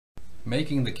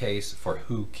making the case for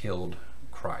who killed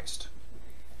Christ.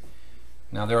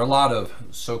 Now, there are a lot of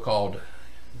so-called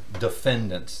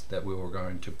defendants that we were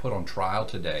going to put on trial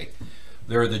today.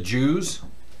 There are the Jews.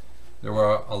 There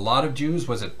were a lot of Jews.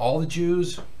 Was it all the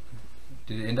Jews?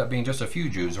 Did it end up being just a few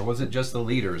Jews, or was it just the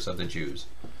leaders of the Jews?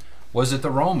 Was it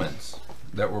the Romans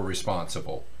that were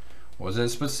responsible? Was it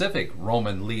specific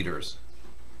Roman leaders,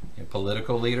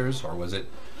 political leaders, or was it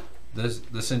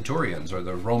the centurions or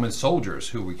the Roman soldiers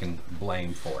who we can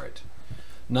blame for it?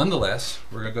 Nonetheless,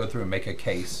 we're going to go through and make a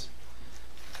case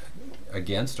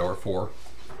against or for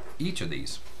each of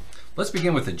these. Let's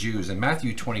begin with the Jews. In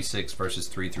Matthew 26, verses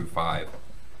 3 through 5,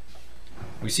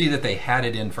 we see that they had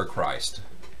it in for Christ.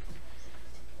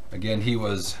 Again, he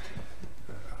was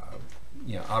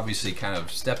obviously kind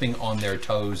of stepping on their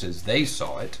toes as they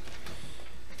saw it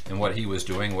and what he was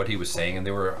doing, what he was saying, and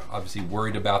they were obviously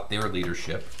worried about their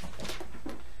leadership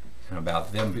and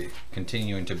about them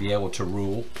continuing to be able to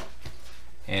rule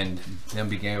and them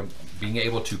being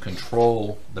able to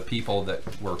control the people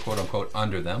that were quote-unquote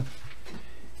under them.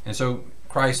 And so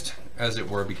Christ, as it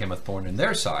were, became a thorn in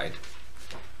their side.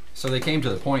 So they came to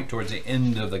the point towards the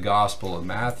end of the Gospel of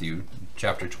Matthew,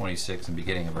 chapter 26 and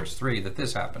beginning of verse 3, that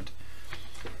this happened.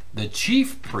 The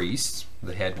chief priests,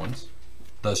 the head ones,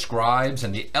 the scribes,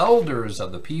 and the elders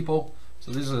of the people,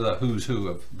 so these are the who's who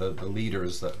of the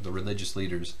leaders, the religious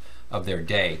leaders of their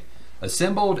day,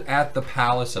 assembled at the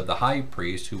palace of the high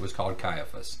priest, who was called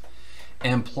Caiaphas,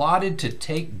 and plotted to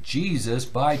take Jesus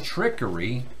by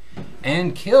trickery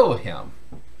and kill him.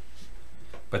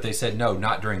 But they said, no,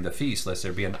 not during the feast, lest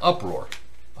there be an uproar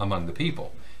among the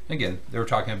people. Again, they were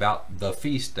talking about the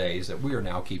feast days that we are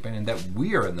now keeping and that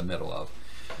we are in the middle of.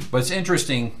 But it's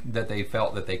interesting that they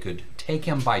felt that they could take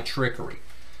him by trickery.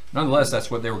 Nonetheless,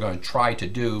 that's what they were going to try to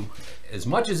do. As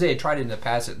much as they had tried it in the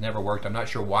past, it never worked. I'm not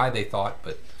sure why they thought,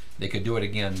 but they could do it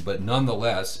again. But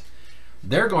nonetheless,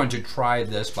 they're going to try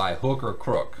this by hook or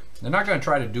crook. They're not going to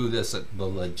try to do this the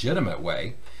legitimate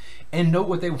way. And know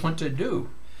what they want to do.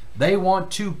 They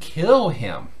want to kill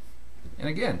him. And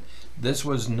again, this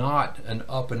was not an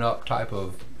up and up type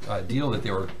of deal that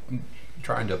they were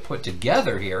trying to put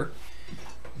together here,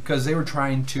 because they were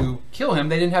trying to kill him.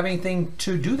 They didn't have anything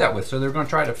to do that with, so they were going to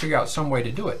try to figure out some way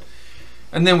to do it.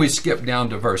 And then we skip down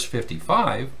to verse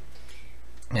 55,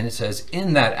 and it says,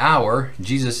 in that hour,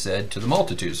 Jesus said to the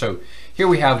multitude. So here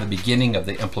we have the beginning of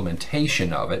the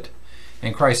implementation of it,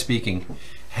 and Christ speaking,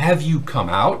 have you come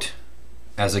out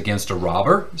as against a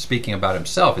robber? Speaking about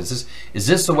himself. Is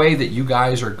this the way that you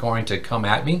guys are going to come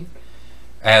at me?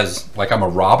 As like I'm a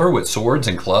robber with swords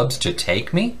and clubs to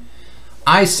take me?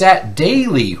 I sat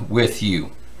daily with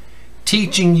you,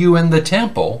 teaching you in the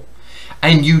temple,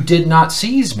 and you did not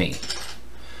seize me.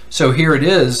 So here it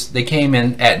is, they came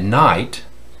in at night,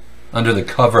 under the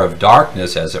cover of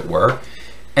darkness, as it were,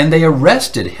 and they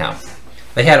arrested him.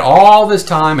 They had all this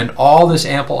time and all this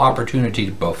ample opportunity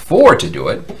before to do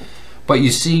it, but you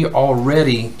see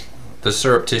already the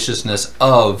surreptitiousness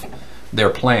of their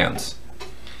plans.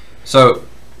 So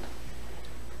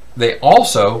they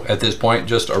also, at this point,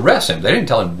 just arrest him. They didn't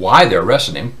tell him why they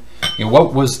arrested him.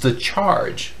 What was the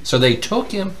charge? So they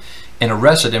took him and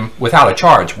arrested him without a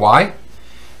charge. Why?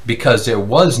 Because there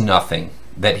was nothing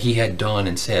that he had done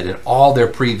and said in all their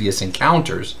previous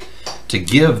encounters to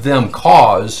give them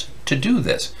cause to do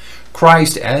this.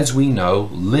 Christ, as we know,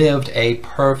 lived a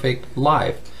perfect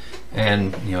life.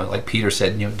 And, like Peter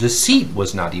said, deceit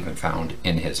was not even found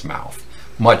in his mouth,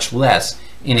 much less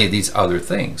any of these other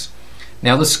things.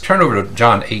 Now let's turn over to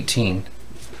John 18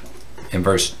 in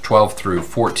verse 12 through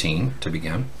 14 to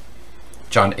begin.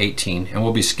 John 18, and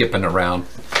we'll be skipping around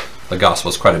the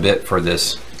Gospels quite a bit for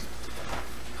this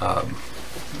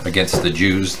against the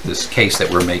Jews, this case that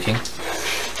we're making.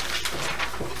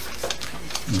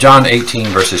 John 18,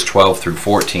 verses 12 through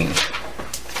 14.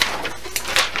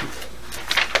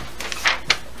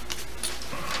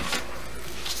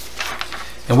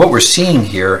 And what we're seeing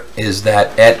here is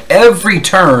that at every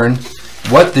turn,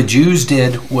 what the Jews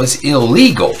did was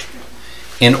illegal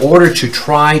in order to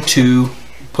try to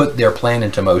put their plan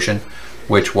into motion,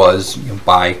 which was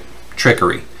by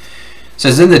trickery. It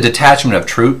says, in the detachment of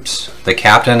troops, the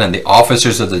captain and the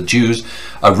officers of the Jews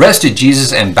arrested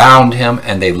Jesus and bound him,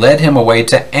 and they led him away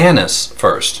to Annas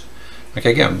first.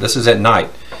 Okay, again, this is at night.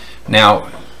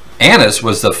 Now, Annas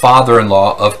was the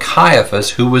father-in-law of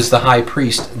Caiaphas, who was the high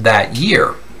priest that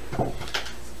year.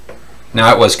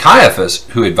 Now, it was Caiaphas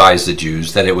who advised the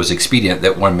Jews that it was expedient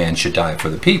that one man should die for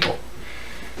the people.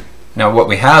 Now, what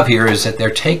we have here is that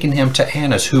they're taking him to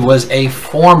Annas, who was a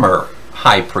former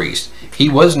high priest. He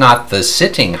was not the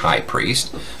sitting high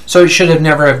priest, So it should have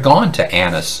never have gone to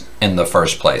Annas in the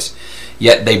first place.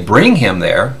 Yet they bring him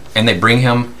there, and they bring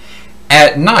him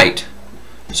at night.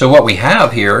 So what we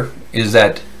have here is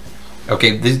that,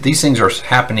 okay, these things are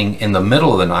happening in the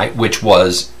middle of the night, which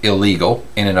was illegal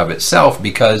in and of itself,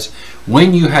 because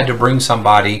when you had to bring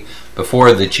somebody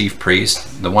before the chief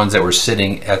priest, the ones that were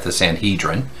sitting at the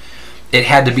Sanhedrin, it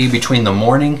had to be between the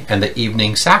morning and the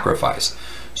evening sacrifice.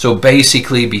 So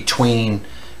basically between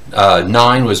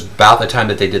 9 was about the time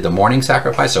that they did the morning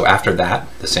sacrifice. So after that,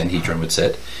 the Sanhedrin would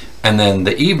sit. And then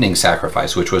the evening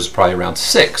sacrifice, which was probably around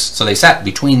 6. So they sat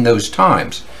between those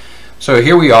times. So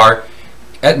here we are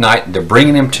at night. They're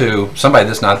bringing him to somebody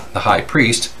that's not the high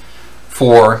priest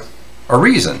for a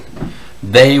reason.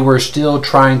 They were still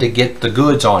trying to get the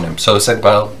goods on him. So it said,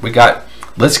 well,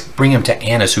 let's bring him to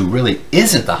Annas, who really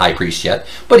isn't the high priest yet,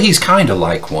 but he's kind of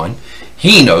like one.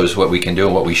 He knows what we can do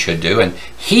and what we should do. And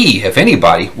he, if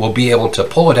anybody, will be able to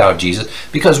pull it out of Jesus,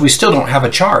 because we still don't have a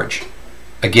charge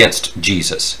against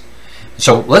Jesus.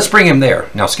 So let's bring him there.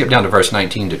 Now skip down to verse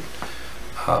 19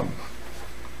 to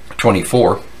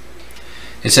 24.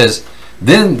 It says,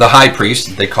 then the high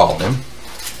priest, they called him,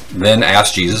 then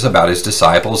asked Jesus about his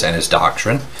disciples and his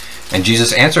doctrine. And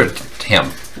Jesus answered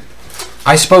him,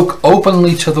 I spoke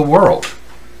openly to the world.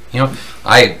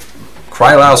 I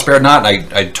cried aloud, spared not,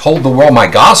 and I told the world my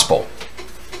gospel.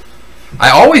 I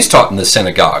always taught in the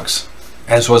synagogues,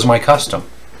 as was my custom,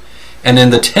 and in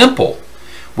the temple,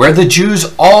 where the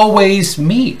Jews always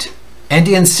meet, and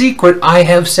in secret I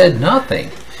have said nothing.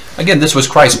 Again, this was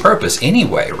Christ's purpose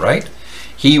anyway, right?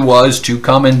 He was to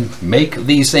come and make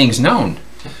these things known.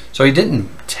 So he didn't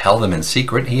tell them in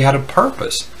secret. He had a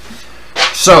purpose.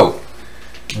 So,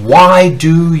 why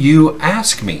do you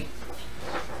ask me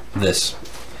this?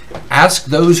 Ask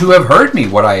those who have heard me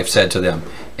what I have said to them.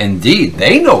 Indeed,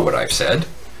 they know what I've said.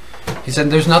 He said,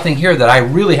 there's nothing here that I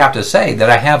really have to say that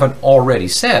I haven't already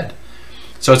said.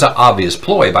 So it's an obvious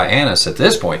ploy by Annas at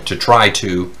this point to try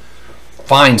to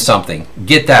find something,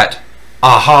 get that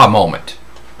aha moment.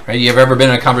 Right? You have ever been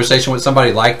in a conversation with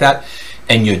somebody like that,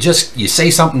 and you say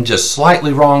something just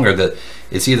slightly wrong, or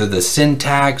it's either the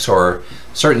syntax or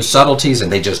certain subtleties,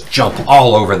 and they just jump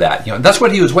all over that. That's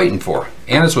what he was waiting for.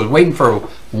 Annas was waiting for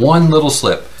one little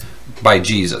slip by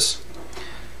Jesus.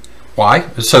 Why?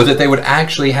 So that they would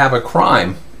actually have a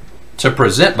crime to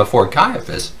present before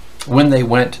Caiaphas when they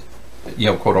went,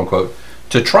 quote unquote,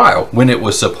 to trial, when it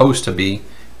was supposed to be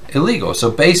illegal.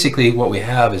 So basically what we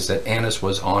have is that Annas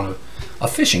was on a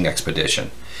fishing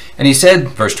expedition. And he said,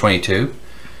 verse 22,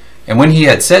 and when he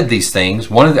had said these things,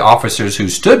 one of the officers who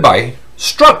stood by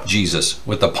struck Jesus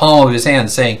with the palm of his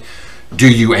hand, saying,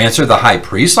 do you answer the high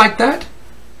priest like that?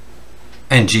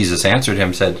 And Jesus answered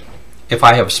him, said, if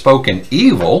I have spoken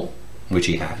evil, which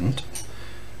he hadn't,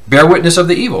 bear witness of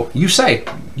the evil.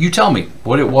 You tell me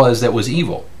what it was that was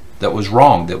evil, that was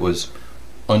wrong, that was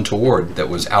untoward, that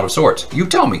was out of sorts. You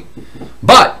tell me.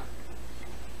 But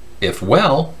if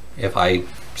I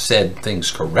said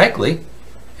things correctly,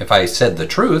 if I said the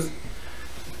truth,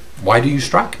 why do you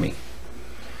strike me?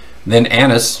 Then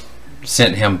Annas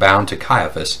sent him bound to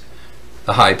Caiaphas,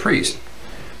 the high priest.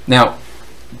 Now,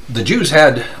 the Jews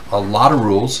had a lot of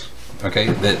rules, okay,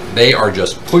 that they are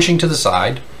just pushing to the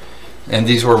side. And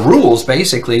these were rules,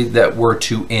 basically, that were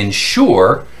to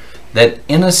ensure that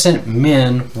innocent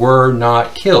men were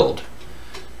not killed.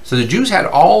 So the Jews had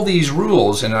all these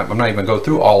rules, and I'm not even going to go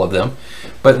through all of them,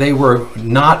 but they were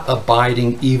not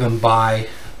abiding even by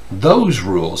those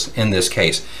rules in this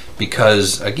case,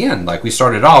 because again, like we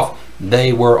started off,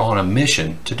 they were on a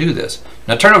mission to do this.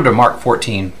 Now turn over to Mark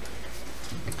 14,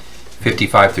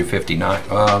 55 through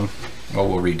 59.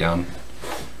 We'll read down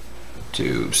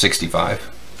to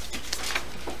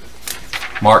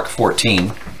 65. Mark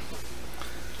 14,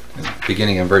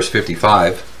 beginning in verse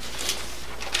 55.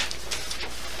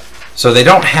 So they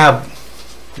don't have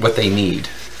what they need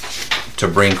to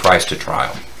bring Christ to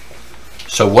trial.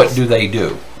 So what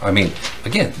do? I mean,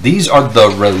 again, these are the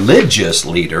religious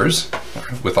leaders,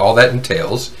 with all that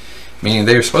entails, meaning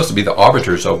they're supposed to be the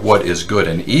arbiters of what is good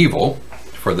and evil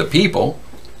for the people.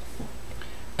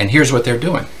 And here's what they're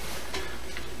doing.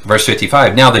 Verse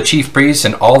 55, now the chief priests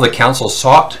and all the council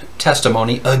sought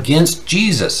testimony against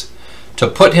Jesus to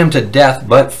put him to death,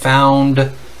 but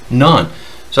found none.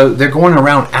 So they're going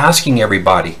around asking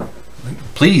everybody,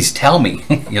 please tell me,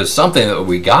 something that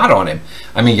we got on him.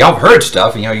 I mean, y'all have heard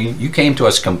stuff, you came to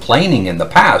us complaining in the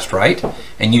past, right?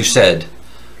 And you said,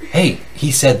 hey,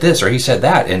 he said this or he said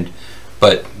that,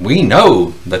 but we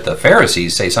know that the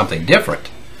Pharisees say something different.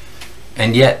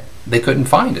 And yet they couldn't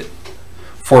find it.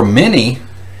 For many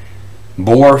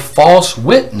bore false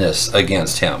witness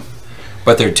against him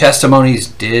but their testimonies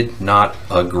did not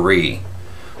agree.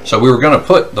 So we were going to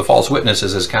put the false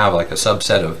witnesses as kind of like a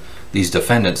subset of these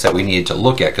defendants that we needed to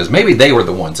look at, because maybe they were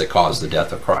the ones that caused the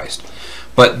death of Christ.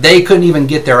 But they couldn't even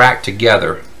get their act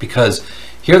together, because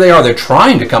here they are, they're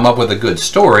trying to come up with a good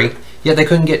story, yet they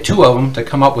couldn't get two of them to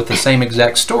come up with the same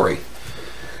exact story.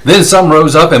 Then some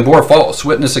rose up and bore false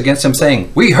witness against him,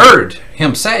 saying, "We heard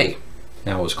him say."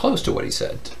 Now it was close to what he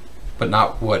said, but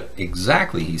not what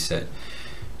exactly he said.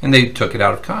 And they took it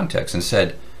out of context and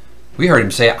said, "We heard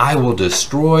him say, I will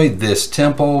destroy this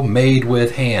temple made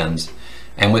with hands,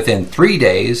 and within 3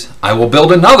 days I will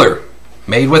build another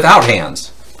made without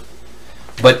hands."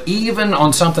 But even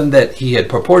on something that he had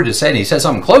purported to say, and he said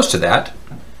something close to that,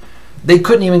 they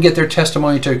couldn't even get their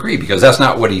testimony to agree, because that's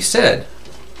not what he said,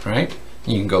 right?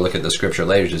 You can go look at the scripture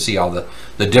later to see all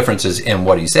the differences in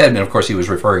what he said. And of course, he was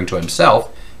referring to himself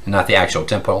and not the actual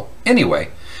temple anyway.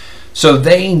 So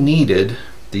they needed,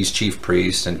 these chief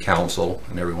priests and council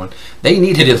and everyone, they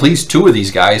needed at least two of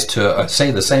these guys to say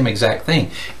the same exact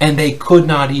thing. And they could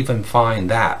not even find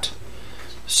that.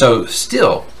 So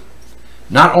still,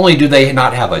 not only do they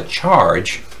not have a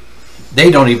charge,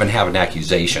 they don't even have an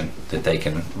accusation that they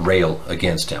can rail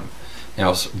against him.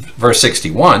 Now, verse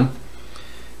 61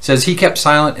 says, "He kept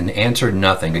silent and answered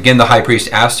nothing. Again, the high priest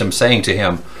asked him, saying to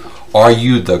him, 'Are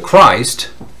you the Christ,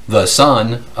 the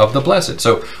Son of the Blessed?'"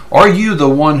 So, are you the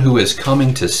one who is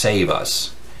coming to save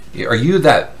us? Are you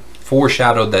that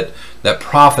foreshadowed, that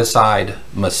prophesied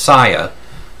Messiah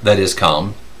that is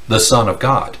come, the Son of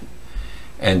God?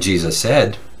 And Jesus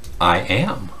said, "I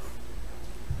am.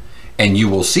 And you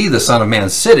will see the Son of Man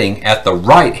sitting at the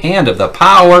right hand of the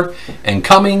power and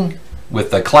coming with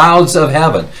the clouds of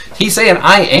heaven." He's saying,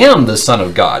 I am the Son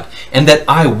of God, and that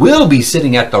I will be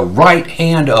sitting at the right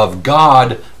hand of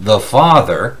God the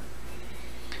Father.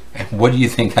 And what do you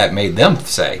think that made them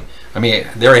say? I mean,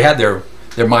 they already had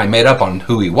their mind made up on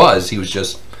who he was. He was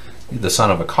just the son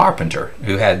of a carpenter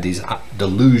who had these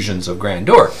delusions of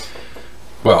grandeur.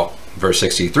 Well, verse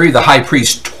 63, the high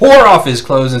priest tore off his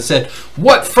clothes and said,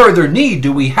 "What further need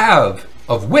do we have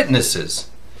of witnesses?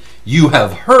 You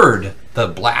have heard the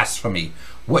blasphemy.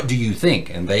 What do you think?"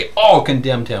 And they all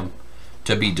condemned him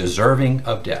to be deserving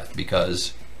of death,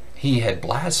 because he had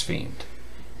blasphemed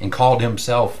and called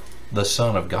himself the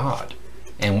Son of God,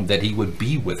 and that he would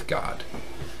be with God.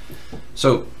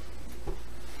 So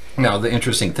now the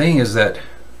interesting thing is that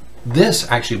this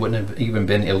actually wouldn't have even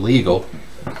been illegal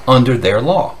under their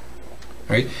law,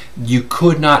 right? You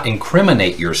could not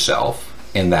incriminate yourself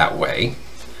in that way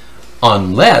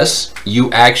unless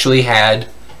you actually had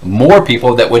more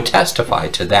people that would testify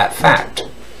to that fact.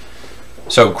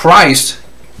 So Christ,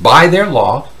 by their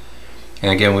law,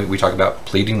 and again we talk about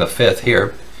pleading the fifth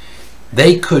here,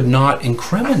 they could not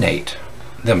incriminate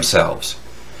themselves.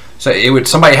 So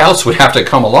somebody else would have to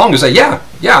come along and say, yeah,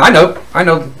 I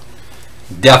know,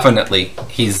 definitely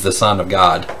he's the Son of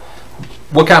God.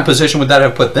 What kind of position would that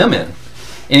have put them in?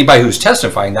 Anybody who's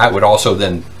testifying that would also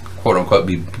then, quote unquote,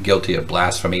 be guilty of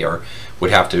blasphemy, or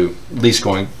would have to at least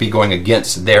be going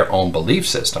against their own belief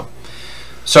system.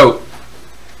 So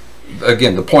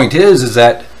again, the point is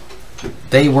that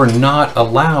they were not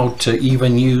allowed to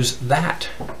even use that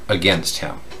against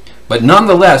him. But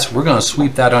nonetheless, we're going to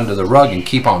sweep that under the rug and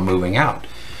keep on moving out.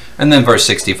 And then verse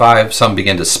 65, some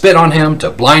begin to spit on him, to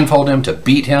blindfold him, to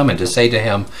beat him, and to say to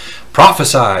him,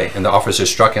 "Prophesy." And the officers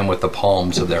struck him with the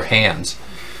palms of their hands.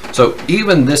 So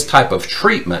even this type of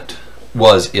treatment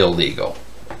was illegal.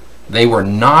 They were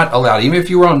not allowed, even if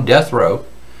you were on death row,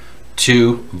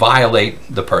 to violate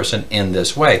the person in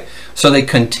this way. So they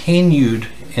continued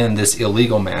in this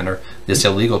illegal manner, this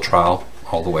illegal trial,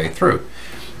 all the way through.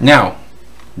 Now,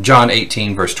 John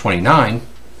 18, verse 29,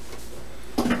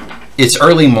 it's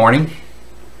early morning,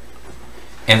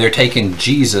 and they're taking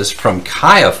Jesus from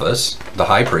Caiaphas, the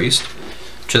high priest,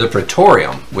 to the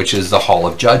praetorium, which is the hall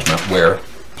of judgment where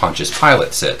Pontius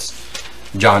Pilate sits.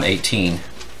 John 18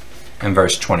 and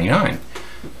verse 29.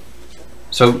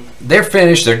 So they're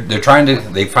finished.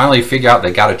 They finally figure out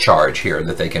they got a charge here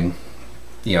that they can,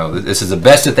 this is the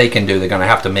best that they can do. They're going to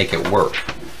have to make it work.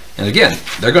 And again,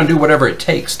 they're going to do whatever it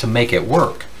takes to make it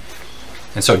work.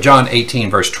 And so John 18,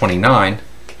 verse 29,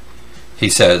 he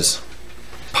says,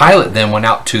 Pilate then went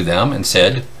out to them and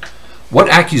said, "What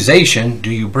accusation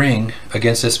do you bring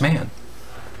against this man?"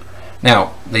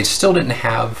 Now, they still didn't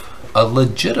have a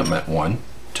legitimate one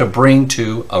to bring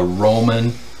to a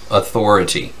Roman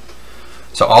authority.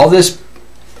 So all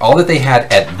that they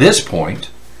had at this point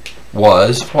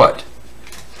was what?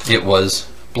 It was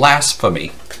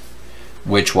blasphemy,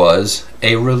 which was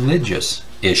a religious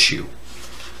issue.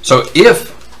 So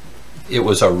if it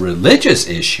was a religious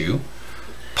issue,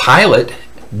 Pilate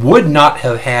would not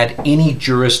have had any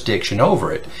jurisdiction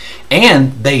over it.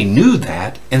 And they knew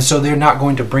that, and so they're not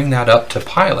going to bring that up to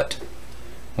Pilate.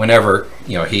 Whenever,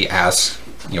 he asks,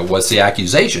 what's the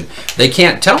accusation? They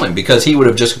can't tell him because he would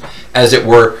have just, as it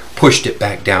were, pushed it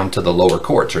back down to the lower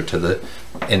courts, or to the,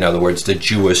 in other words, the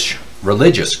Jewish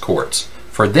religious courts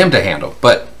for them to handle.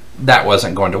 But that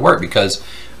wasn't going to work because,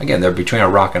 again, they're between a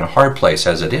rock and a hard place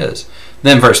as it is.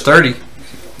 Then verse 30,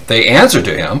 they answered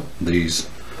to him,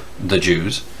 the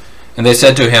Jews, and they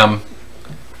said to him,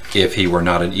 if he were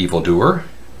not an evildoer,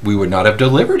 we would not have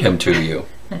delivered him to you.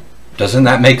 Doesn't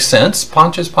that make sense,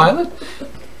 Pontius Pilate?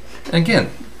 Again,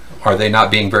 are they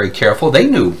not being very careful? They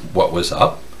knew what was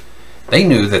up. They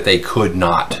knew that they could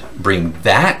not bring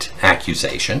that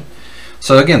accusation.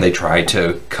 So again, they tried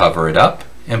to cover it up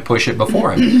and push it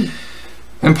before him.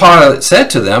 And Pilate said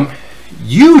to them,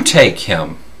 you take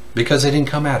him, because they didn't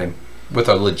come at him with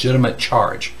a legitimate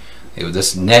charge. It was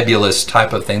this nebulous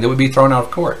type of thing that would be thrown out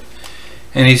of court.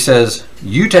 And he says,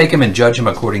 you take him and judge him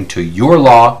according to your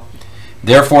law.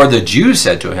 Therefore the Jews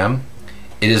said to him,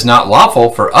 it is not lawful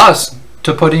for us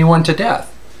to put anyone to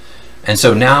death. And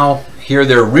so now here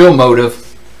their real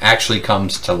motive actually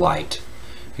comes to light.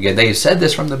 Again, they said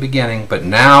this from the beginning, but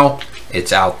now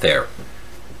it's out there.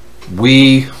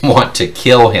 We want to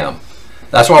kill him.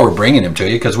 That's why we're bringing him to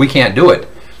you, because we can't do it.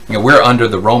 We're under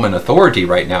the Roman authority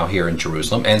right now here in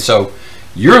Jerusalem, and so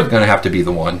you're going to have to be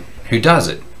the one who does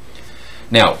it.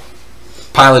 Now,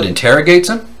 Pilate interrogates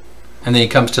him, and then he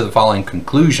comes to the following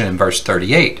conclusion in verse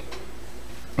 38.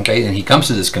 Okay, and he comes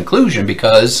to this conclusion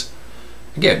because,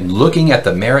 again, looking at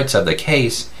the merits of the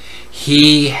case,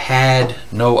 he had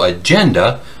no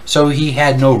agenda, so he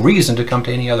had no reason to come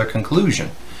to any other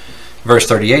conclusion. Verse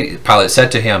 38, Pilate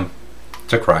said to him,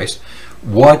 to Christ,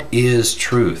 what is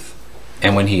truth?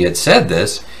 And when he had said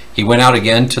this, he went out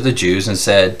again to the Jews and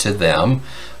said to them,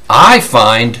 I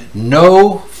find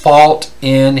no fault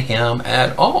in him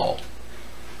at all.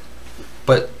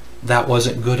 But that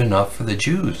wasn't good enough for the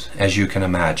Jews, as you can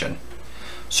imagine.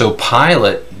 So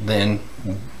Pilate then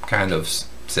kind of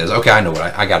says, okay, I know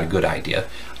what, I got a good idea.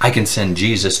 I can send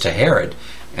Jesus to Herod.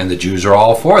 And the Jews are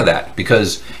all for that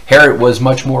because Herod was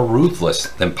much more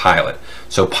ruthless than Pilate.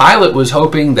 So Pilate was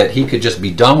hoping that he could just be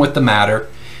done with the matter,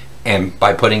 and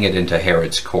by putting it into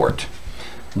Herod's court.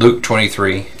 Luke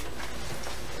 23,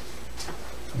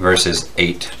 verses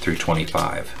 8 through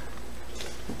 25.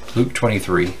 Luke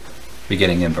 23,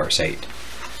 beginning in verse 8.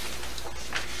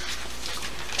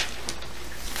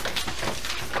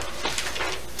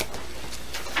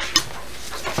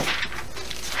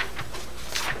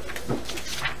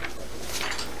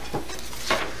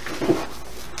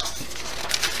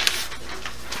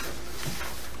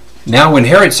 Now when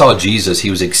Herod saw Jesus, he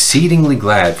was exceedingly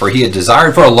glad, for he had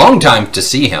desired for a long time to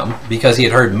see him, because he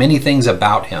had heard many things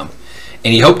about him,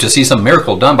 and he hoped to see some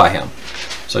miracle done by him.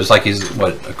 So it's like he's,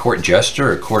 a court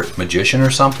jester, a court magician or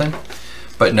something?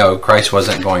 But no, Christ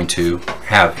wasn't going to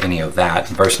have any of that.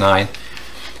 Verse 9,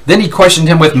 then he questioned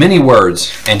him with many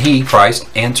words, and he, Christ,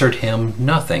 answered him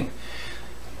nothing.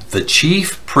 The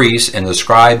chief priests and the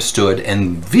scribes stood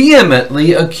and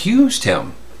vehemently accused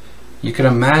him. You can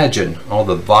imagine all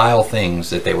the vile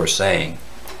things that they were saying,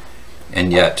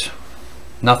 and yet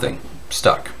nothing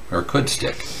stuck or could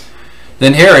stick.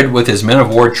 Then Herod, with his men of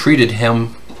war, treated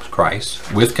him,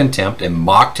 Christ, with contempt and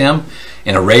mocked him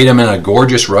and arrayed him in a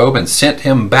gorgeous robe and sent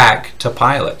him back to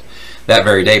Pilate. That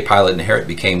very day, Pilate and Herod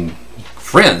became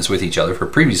friends with each other, for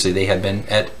previously they had been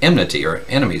at enmity or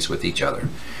enemies with each other.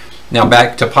 Now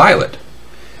back to Pilate.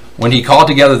 When he called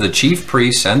together the chief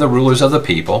priests and the rulers of the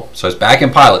people, so it's back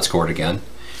in Pilate's court again,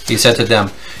 he said to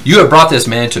them, you have brought this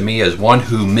man to me as one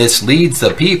who misleads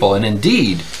the people, and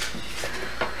indeed,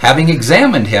 having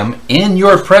examined him in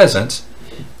your presence,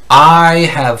 I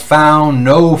have found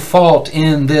no fault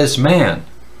in this man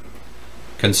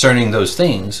concerning those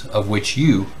things of which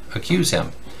you accuse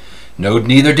him. No,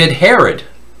 neither did Herod,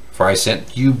 for I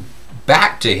sent you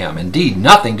back to him. Indeed,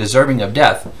 nothing deserving of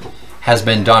death has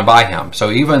been done by him. So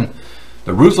even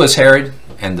the ruthless Herod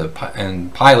and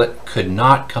Pilate could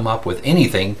not come up with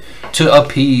anything to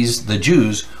appease the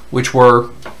Jews which were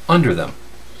under them.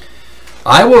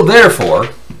 I will therefore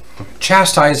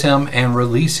chastise him and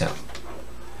release him.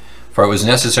 For it was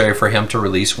necessary for him to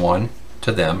release one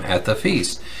to them at the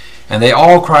feast. And they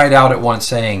all cried out at once,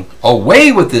 saying,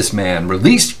 away with this man,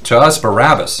 release to us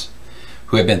Barabbas,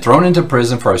 who had been thrown into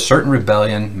prison for a certain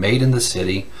rebellion made in the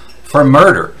city for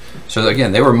murder. So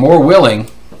again, they were more willing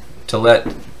to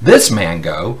let this man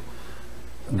go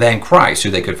than Christ, who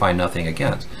they could find nothing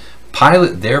against.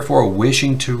 Pilate, therefore,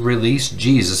 wishing to release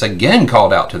Jesus, again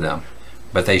called out to them.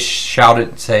 But they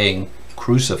shouted, saying,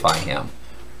 crucify him.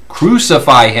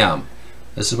 Crucify him.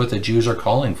 This is what the Jews are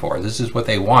calling for. This is what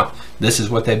they want. This is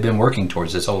what they've been working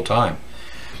towards this whole time.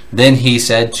 Then he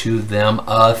said to them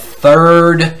a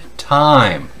third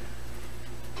time.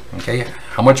 Okay,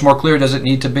 how much more clear does it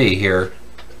need to be here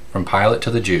from Pilate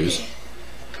to the Jews?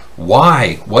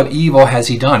 Why? What evil has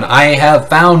he done? I have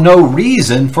found no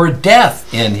reason for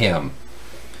death in him.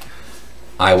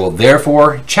 I will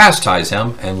therefore chastise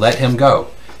him and let him go.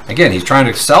 Again, he's trying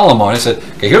to sell them on it. He said,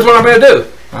 okay, here's what I'm going to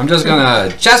do. I'm just going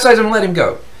to chastise him and let him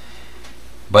go.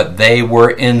 But they were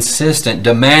insistent,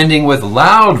 demanding with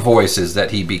loud voices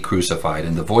that he be crucified.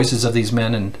 And the voices of these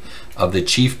men and of the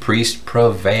chief priest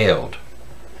prevailed.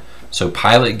 So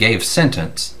Pilate gave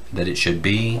sentence that it should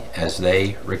be as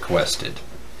they requested.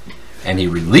 And he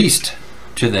released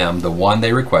to them the one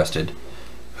they requested,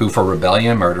 who for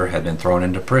rebellion and murder had been thrown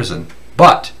into prison.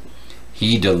 But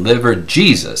he delivered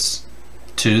Jesus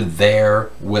to their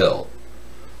will.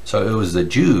 So it was the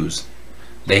Jews.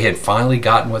 They had finally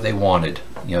gotten what they wanted.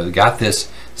 You know, they got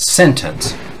this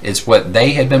sentence. It's what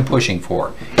they had been pushing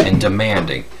for and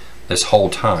demanding this whole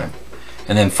time.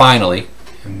 And then finally,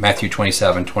 in Matthew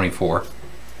 27, 24,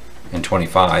 and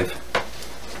 25,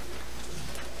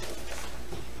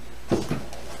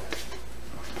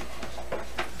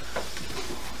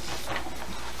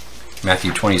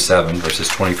 Matthew 27, verses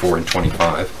 24 and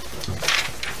 25.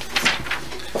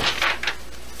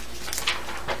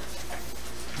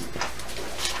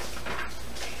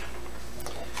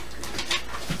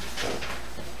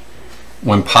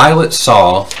 When Pilate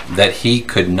saw that he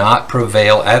could not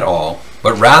prevail at all,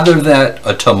 but rather that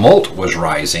a tumult was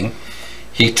rising,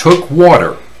 he took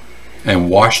water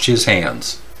and washed his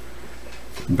hands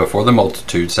before the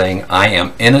multitude, saying, I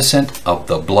am innocent of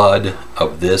the blood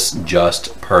of this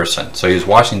just person. So he was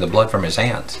washing the blood from his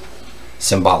hands,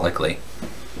 symbolically.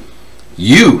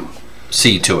 You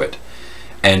see to it.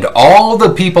 And all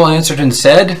the people answered and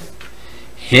said,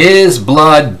 his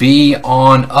blood be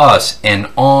on us and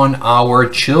on our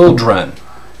children.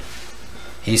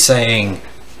 He's saying,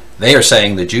 they are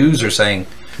saying, the Jews are saying,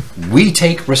 we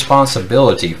take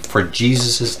responsibility for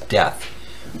Jesus' death,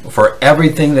 for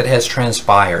everything that has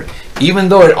transpired. Even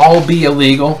though it all be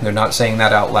illegal, they're not saying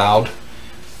that out loud,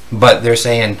 but they're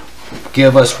saying,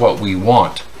 give us what we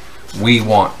want. We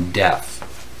want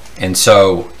death. And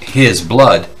so his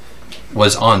blood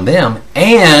was on them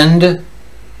and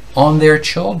on their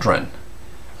children.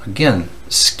 Again,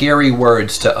 scary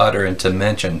words to utter and to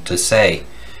mention, to say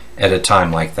at a time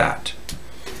like that.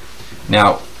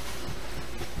 Now,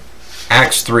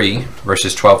 Acts 3,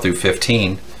 verses 12 through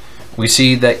 15, we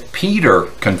see that Peter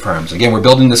confirms. Again, we're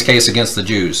building this case against the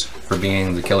Jews for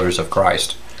being the killers of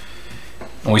Christ.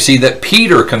 And we see that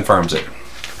Peter confirms it.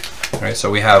 All right, so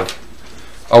we have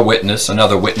a witness,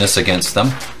 another witness against them.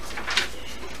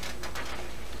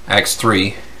 Acts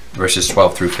 3, verses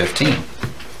 12 through 15.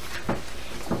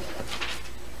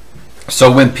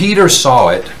 So when Peter saw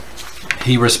it,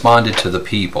 he responded to the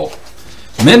people,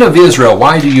 Men of Israel,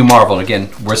 why do you marvel? And again,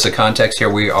 where's the context here?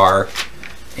 We are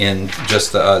in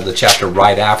just the chapter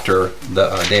right after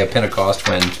the day of Pentecost,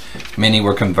 when many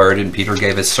were converted and Peter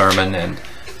gave his sermon and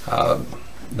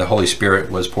the Holy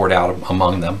Spirit was poured out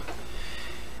among them.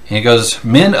 And he goes,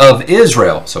 Men of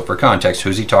Israel. So for context,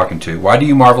 who's he talking to? Why do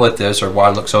you marvel at this, or why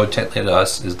look so intently at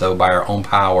us, as though by our own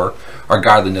power or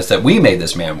godliness that we made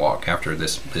this man walk after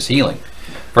this healing?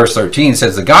 Verse 13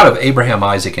 says, The God of Abraham,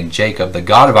 Isaac, and Jacob, the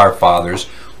God of our fathers,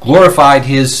 glorified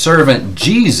his servant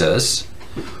Jesus,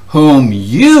 whom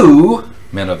you,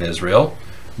 men of Israel,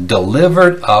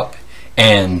 delivered up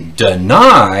and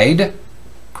denied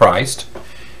Christ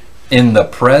in the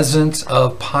presence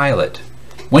of Pilate,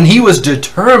 when he was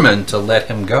determined to let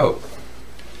him go.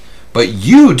 But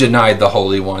you denied the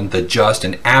Holy One, the just,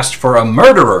 and asked for a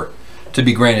murderer to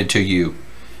be granted to you,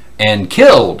 and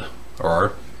killed,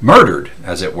 or murdered,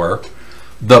 as it were,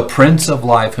 the Prince of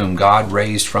Life, whom God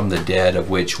raised from the dead, of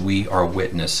which we are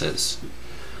witnesses.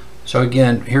 So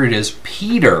again, here it is,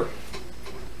 Peter,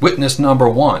 witness number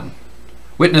 1.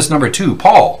 Witness number 2,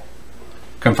 Paul,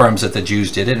 confirms that the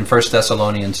Jews did it in 1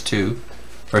 Thessalonians 2,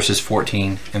 verses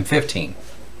 14 and 15.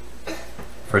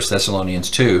 1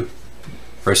 Thessalonians 2,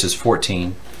 verses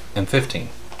 14 and 15.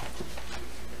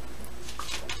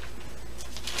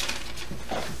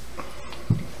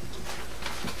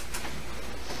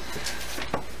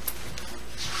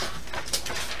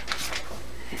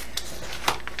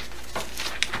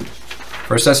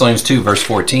 First Thessalonians 2, verse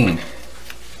 14.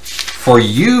 For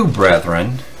you,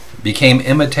 brethren, became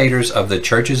imitators of the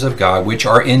churches of God which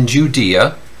are in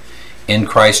Judea, in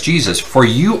Christ Jesus. For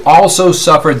you also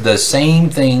suffered the same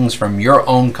things from your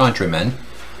own countrymen,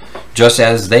 just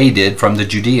as they did from the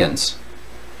Judeans,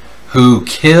 who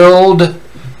killed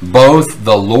both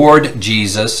the Lord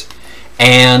Jesus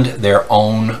and their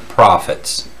own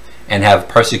prophets, and have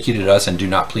persecuted us and do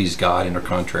not please God and are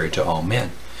contrary to all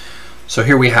men. So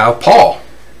here we have Paul,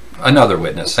 another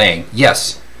witness, saying,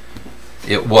 yes,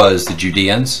 it was the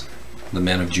Judeans, the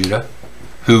men of Judah,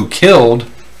 who killed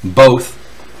the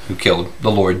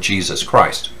Lord Jesus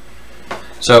Christ.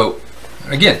 So,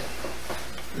 again,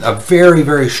 a very,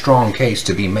 very strong case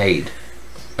to be made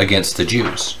against the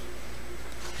Jews,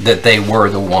 that they were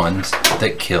the ones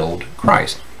that killed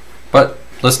Christ. But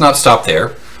let's not stop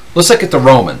there. Let's look at the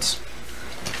Romans.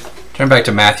 Turn back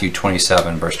to Matthew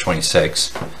 27, verse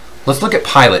 26. Let's look at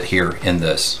Pilate here in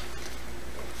this.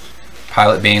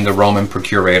 Pilate being the Roman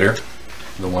procurator,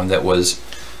 the one that was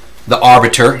the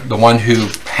arbiter, the one who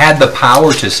had the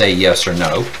power to say yes or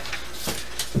no,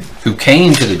 who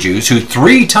came to the Jews, who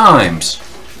 3 times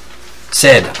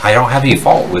said, I don't have any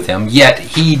fault with him, yet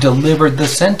he delivered the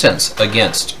sentence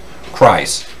against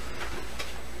Christ.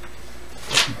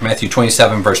 Matthew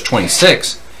 27, verse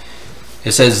 26,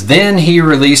 it says, then he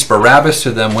released Barabbas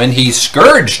to them when he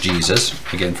scourged Jesus,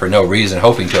 again for no reason,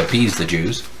 hoping to appease the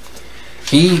Jews.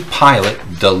 He,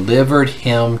 Pilate, delivered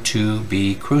him to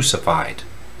be crucified.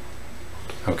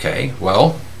 Okay,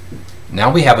 well,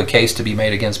 now we have a case to be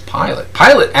made against Pilate.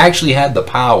 Pilate actually had the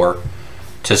power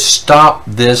to stop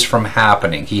this from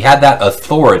happening. He had that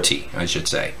authority, I should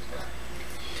say.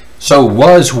 So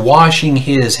was washing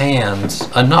his hands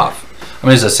enough? I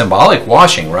mean, it's a symbolic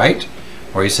washing, right?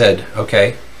 Where he said,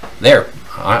 okay, there,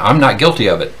 I'm not guilty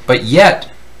of it. But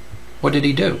yet, what did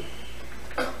he do?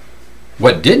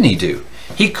 What didn't he do?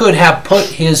 He could have put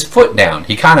his foot down.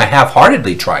 He kind of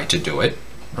half-heartedly tried to do it,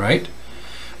 right?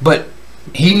 But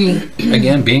he,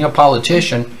 again, being a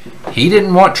politician, he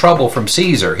didn't want trouble from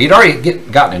Caesar. He'd already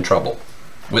gotten in trouble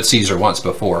with Caesar once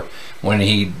before when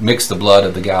he mixed the blood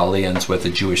of the Galileans with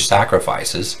the Jewish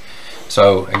sacrifices.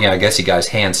 So, again, I guess he got his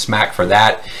hand smacked for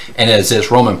that. And as this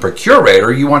Roman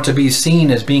procurator, you want to be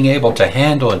seen as being able to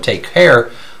handle and take care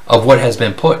of what has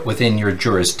been put within your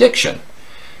jurisdiction.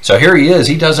 So here he is.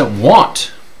 He doesn't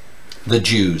want the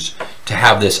Jews to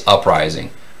have this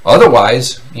uprising.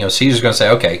 Otherwise, Caesar's going to say,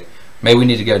 okay, maybe we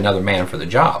need to get another man for the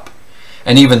job.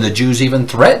 And even the Jews even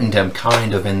threatened him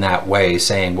kind of in that way,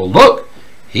 saying, well, look,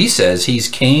 he says he's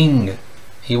king.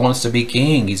 He wants to be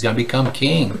king. He's going to become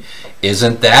king.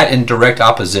 Isn't that in direct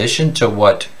opposition to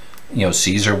what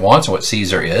Caesar wants and what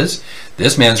Caesar is?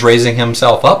 This man's raising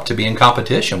himself up to be in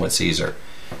competition with Caesar.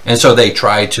 And so they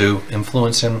try to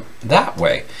influence him that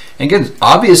way. And again,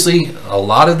 obviously, a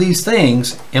lot of these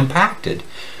things impacted.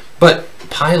 But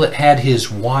Pilate had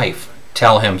his wife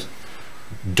tell him,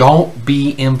 don't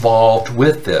be involved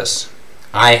with this.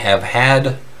 I have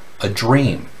had a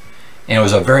dream. And it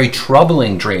was a very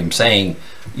troubling dream, saying,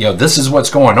 this is what's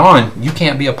going on. You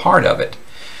can't be a part of it.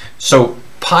 So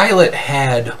Pilate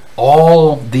had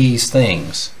all these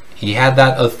things. He had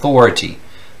that authority,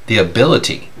 the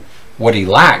ability. What he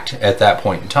lacked at that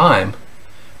point in time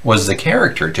was the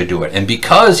character to do it. And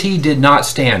because he did not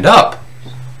stand up,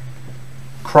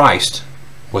 Christ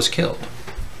was killed.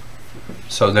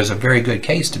 So there's a very good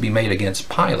case to be made against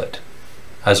Pilate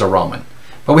as a Roman.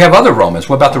 But we have other Romans.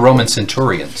 What about the Roman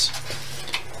centurions?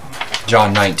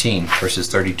 John 19, verses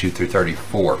 32 through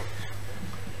 34.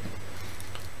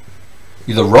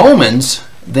 The Romans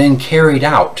then carried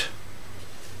out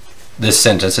this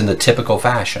sentence in the typical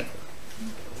fashion.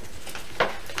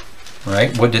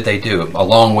 Right? What did they do?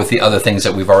 Along with the other things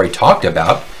that we've already talked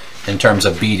about in terms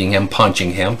of beating him,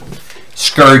 punching him,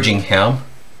 scourging him.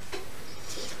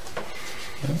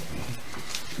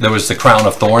 There was the crown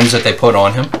of thorns that they put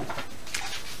on him.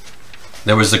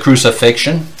 There was the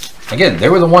crucifixion. Again, they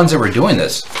were the ones that were doing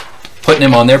this. Putting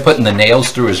him on there, putting the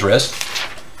nails through his wrist,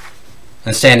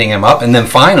 and standing him up. And then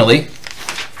finally,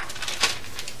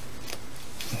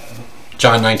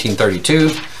 John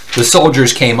 19:32, the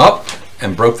soldiers came up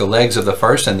and broke the legs of the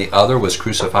first, and the other was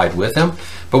crucified with him.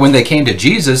 But when they came to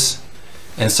Jesus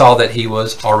and saw that he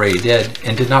was already dead,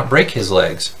 and did not break his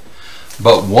legs,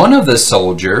 but one of the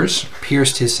soldiers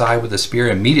pierced his side with a spear.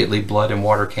 Immediately blood and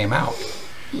water came out.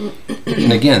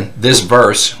 And again, this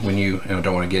verse, when you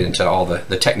don't want to get into all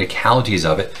the technicalities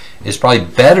of it, is probably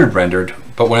better rendered,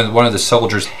 but one of the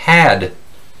soldiers had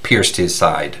pierced his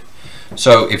side.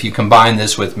 So if you combine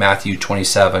this with Matthew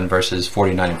 27, verses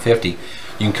 49 and 50, you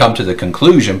can come to the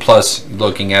conclusion, plus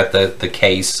looking at the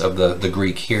case of the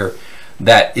Greek here,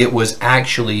 that it was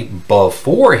actually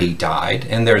before he died.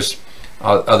 And there's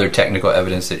other technical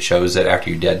evidence that shows that after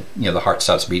you're dead, the heart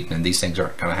stops beating and these things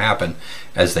aren't going to happen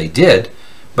as they did.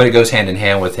 But it goes hand in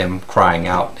hand with him crying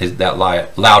out, that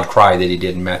loud cry that he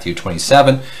did in Matthew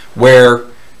 27, where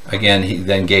again, he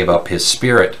then gave up his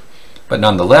spirit. But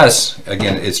nonetheless,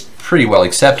 again, it's pretty well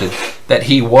accepted that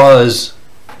he was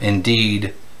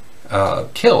indeed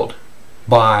killed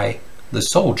by the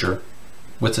soldier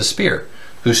with the spear,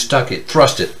 who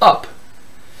thrust it up,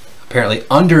 apparently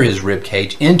under his rib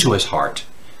cage into his heart,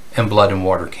 and blood and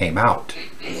water came out.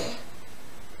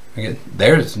 Again,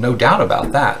 there's no doubt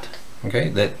about that. Okay,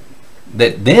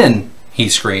 that then he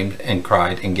screamed and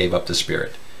cried and gave up the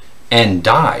spirit and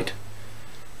died.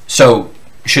 So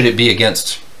should it be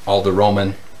against all the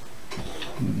Roman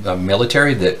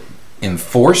military that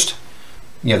enforced?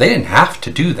 They didn't have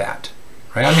to do that,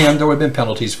 right? I mean, there would have been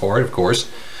penalties for it, of course,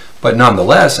 but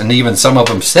nonetheless, and even some of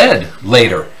them said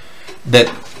later that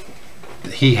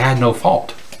he had no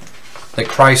fault, that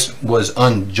Christ was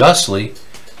unjustly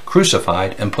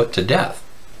crucified and put to death.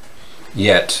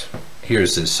 Yet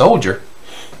here's this soldier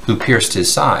who pierced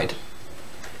his side.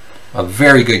 A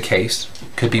very good case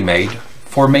could be made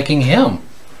for making him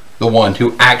the one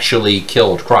who actually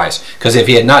killed Christ, because if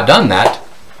he had not done that,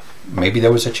 maybe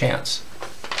there was a chance.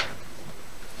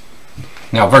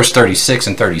 Now, verse 36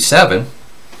 and 37,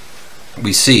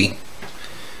 we see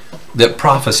that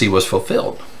prophecy was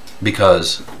fulfilled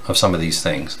because of some of these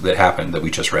things that happened that we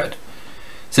just read. It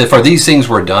said, for these things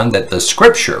were done that the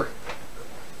scripture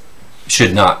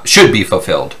should be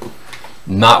fulfilled.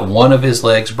 Not one of his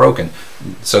legs broken.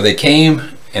 So they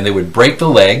came and they would break the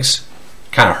legs,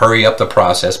 kind of hurry up the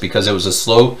process, because it was a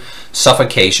slow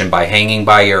suffocation by hanging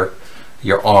by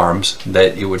your arms,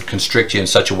 that it would constrict you in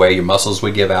such a way your muscles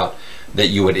would give out that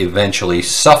you would eventually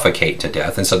suffocate to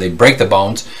death. And so they'd break the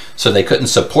bones so they couldn't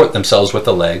support themselves with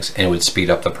the legs, and it would speed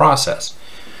up the process.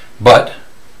 But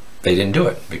they didn't do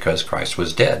it because Christ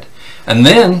was dead. And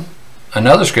then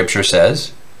another scripture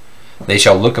says, they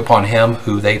shall look upon him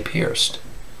who they pierced.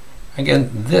 Again,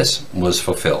 this was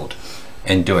fulfilled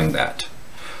in doing that.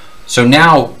 So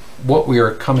now what we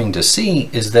are coming to see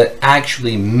is that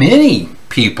actually many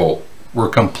people were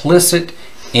complicit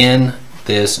in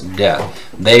this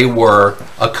death. They were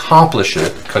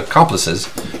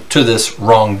accomplices to this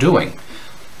wrongdoing.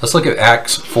 Let's look at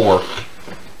Acts 4,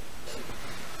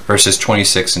 verses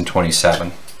 26 and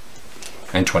 27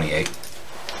 and 28.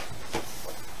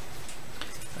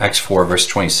 Acts 4, verse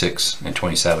 26 and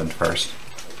 27 first.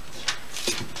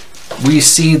 We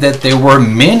see that there were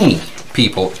many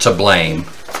people to blame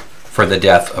for the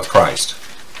death of Christ.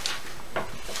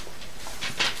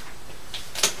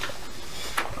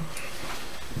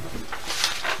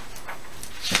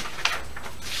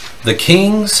 The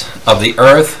kings of the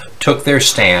earth took their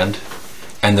stand,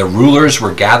 and the rulers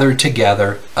were gathered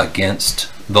together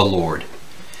against the Lord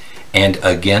and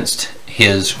against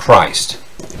his Christ.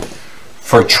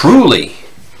 For truly,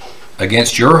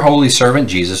 against your holy servant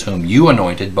Jesus, whom you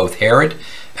anointed, both Herod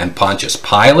and Pontius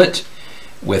Pilate,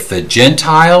 with the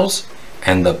Gentiles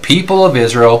and the people of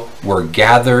Israel, were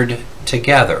gathered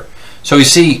together. So you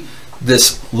see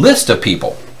this list of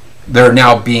people, they're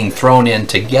now being thrown in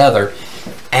together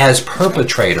as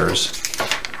perpetrators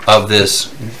of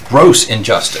this gross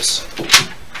injustice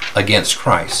against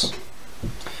Christ.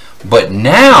 But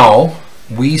now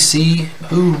we see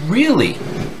who really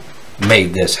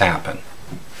made this happen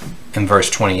in verse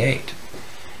 28.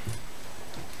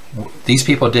 These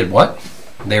people did what?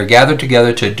 They are gathered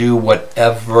together to do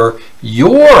whatever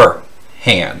your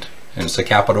hand, and it's a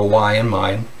capital Y in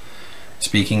mine,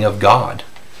 speaking of God,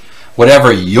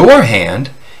 whatever your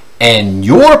hand and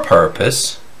your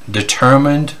purpose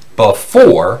determined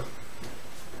before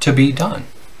to be done.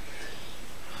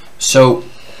 So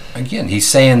again, he's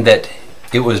saying that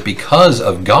it was because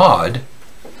of God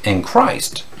and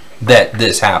Christ that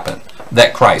this happened,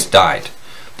 that Christ died.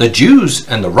 The Jews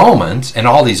and the Romans and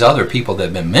all these other people that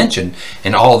have been mentioned,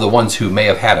 and all the ones who may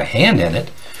have had a hand in it,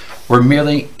 were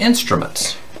merely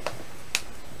instruments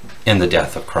in the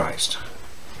death of Christ.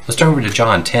 Let's turn over to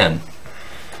John 10,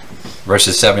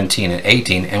 verses 17 and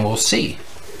 18, and we'll see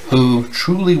who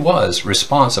truly was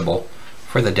responsible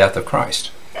for the death of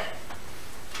Christ.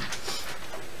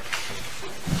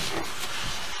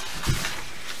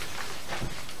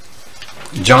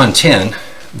 John 10,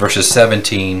 verses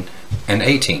 17 and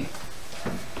 18.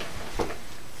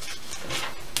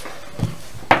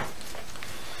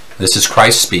 This is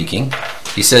Christ speaking.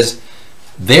 He says,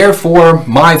 therefore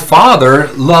my Father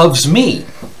loves me,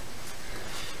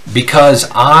 because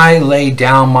I lay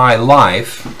down my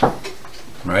life,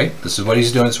 right? This is what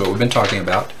he's doing. This is what we've been talking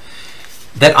about,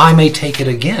 that I may take it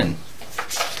again.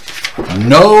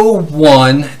 No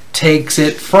one takes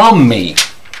it from me.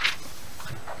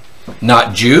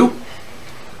 Not Jew,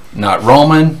 not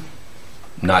Roman,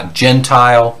 not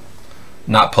Gentile,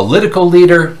 not political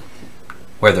leader,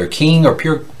 whether king or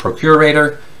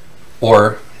procurator,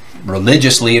 or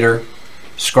religious leader,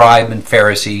 scribe and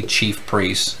Pharisee, chief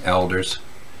priests, elders.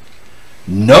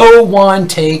 No one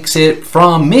takes it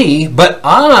from me, but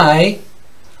I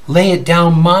lay it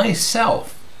down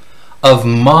myself of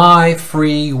my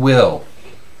free will.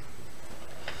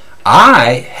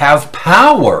 I have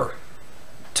power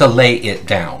to lay it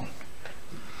down.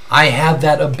 I have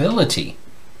that ability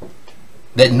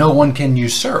that no one can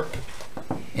usurp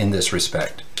in this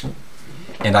respect.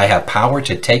 And I have power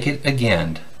to take it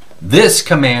again. This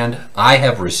command I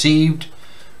have received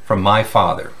from my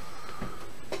Father.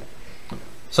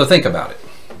 So think about it.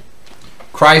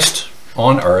 Christ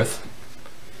on earth,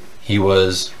 he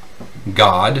was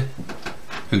God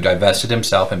who divested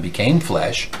himself and became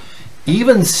flesh,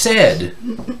 even said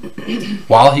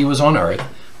while he was on earth,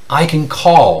 I can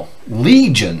call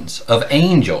legions of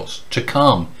angels to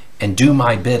come and do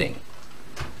my bidding.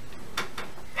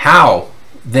 How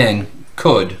then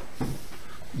could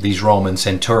these Roman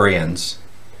centurions,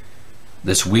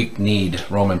 this weak-kneed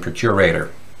Roman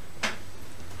procurator,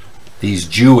 these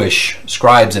Jewish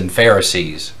scribes and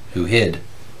Pharisees who hid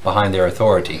behind their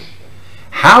authority,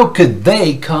 how could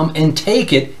they come and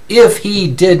take it if he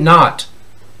did not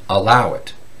allow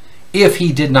it, if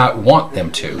he did not want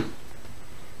them to?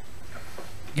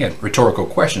 Again, rhetorical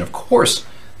question. Of course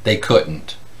they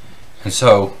couldn't. And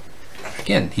so,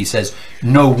 again, he says,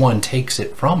 no one takes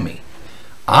it from me.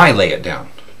 I lay it down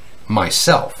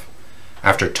myself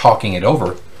after talking it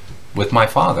over with my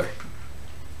Father.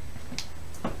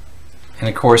 And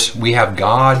of course, we have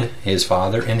God, his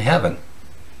Father, in heaven,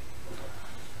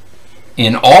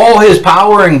 in all his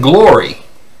power and glory,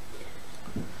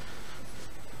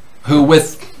 who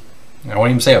with, I won't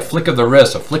even say a flick of the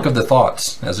wrist, a flick of the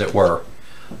thoughts, as it were,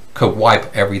 could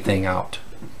wipe everything out,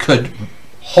 could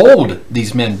hold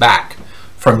these men back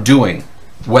from doing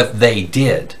what they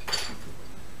did.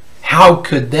 How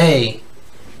could they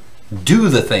do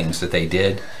the things that they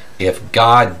did if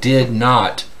God did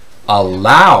not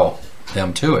allow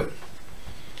them to it?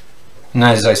 And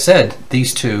as I said,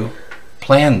 these two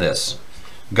planned this.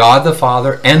 God the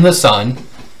Father and the Son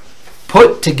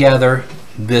put together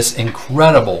this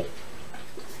incredible,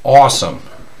 awesome,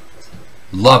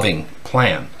 loving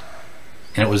plan.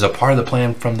 And it was a part of the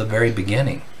plan from the very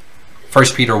beginning. 1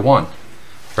 Peter 1,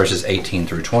 verses 18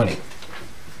 through 20.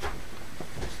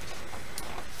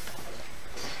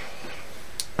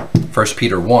 1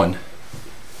 Peter 1,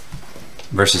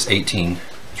 verses 18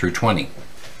 through 20.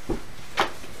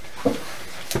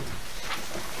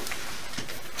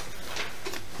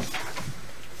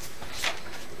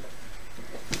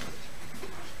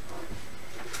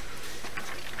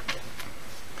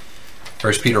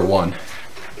 First Peter 1,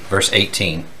 verse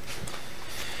 18.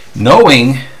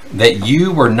 Knowing that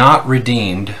you were not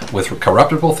redeemed with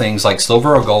corruptible things like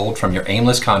silver or gold from your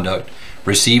aimless conduct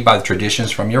received by the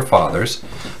traditions from your fathers,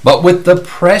 but with the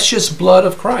precious blood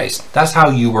of Christ. That's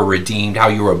how you were redeemed, how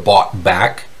you were bought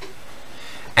back,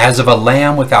 as of a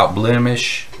lamb without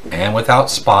blemish and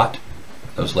without spot,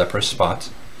 those leprous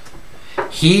spots.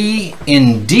 He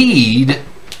indeed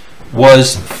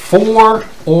was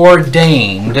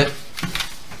foreordained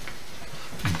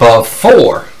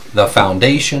before the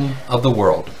foundation of the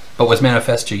world, but was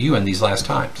manifest to you in these last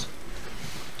times.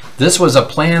 This was a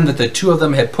plan that the two of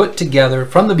them had put together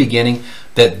from the beginning,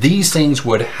 that these things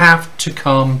would have to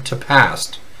come to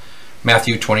pass.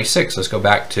 Matthew 26, let's go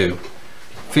back to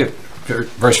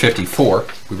verse 54.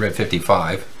 We read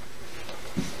 55.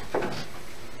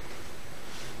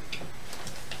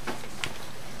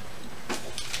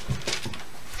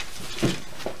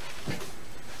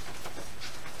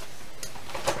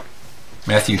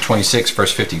 Matthew 26,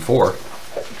 verse 54.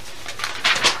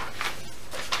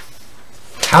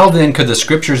 How then could the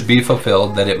scriptures be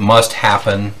fulfilled that it must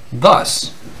happen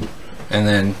thus? And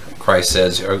then Christ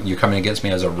says, are you coming against me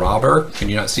as a robber? Can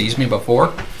you not seize me before?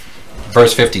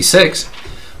 Verse 56.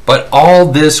 But all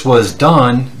this was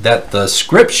done that the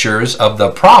scriptures of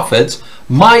the prophets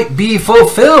might be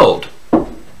fulfilled.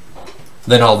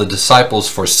 Then all the disciples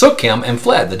forsook him and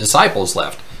fled. The disciples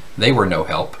left. They were no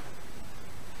help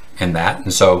in that.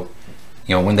 And so,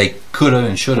 when they could have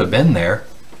and should have been there,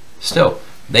 still,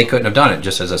 they couldn't have done it,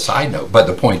 just as a side note. But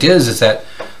the point is that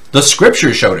the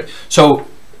scriptures showed it. So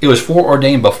it was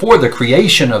foreordained before the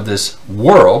creation of this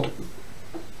world,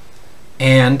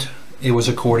 and it was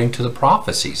according to the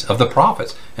prophecies of the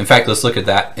prophets. In fact, let's look at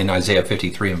that in Isaiah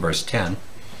 53 and verse 10.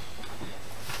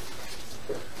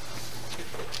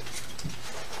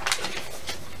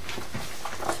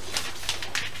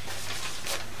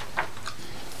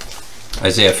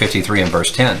 Isaiah 53 and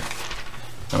verse 10.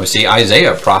 And we see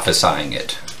Isaiah prophesying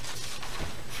it.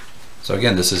 So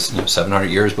again, this is 700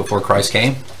 years before Christ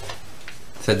came.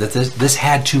 said that this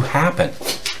had to happen.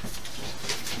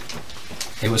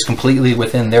 It was completely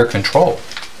within their control.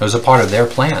 It was a part of their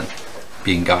plan,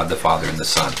 being God the Father and the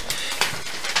Son.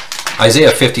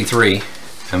 Isaiah 53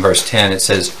 and verse 10, it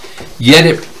says, "Yet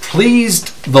it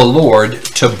pleased the Lord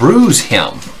to bruise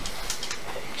him.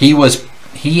 He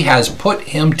has put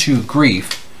him to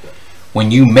grief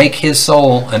when you make his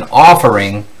soul an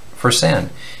offering for sin.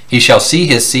 He shall see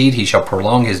his seed, he shall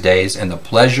prolong his days, and the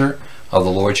pleasure of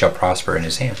the Lord shall prosper in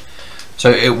his hand."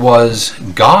 So it was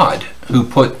God who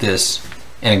put this,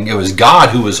 and it was God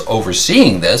who was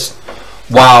overseeing this,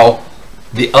 while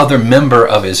the other member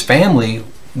of his family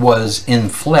was in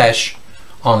flesh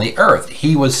on the earth.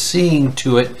 He was seeing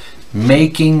to it,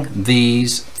 making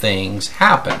these things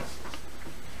happen.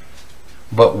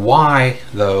 But why,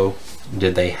 though,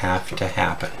 did they have to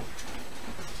happen?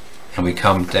 And we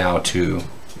come now to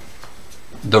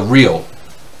the real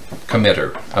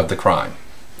committer of the crime.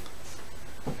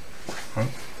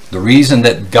 The reason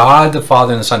that God the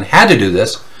Father and the Son had to do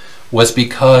this was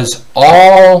because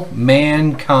all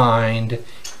mankind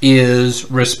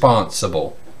is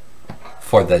responsible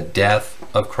for the death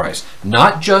of Christ.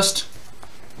 Not just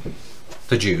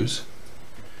the Jews,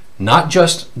 not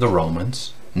just the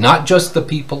Romans, not just the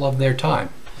people of their time,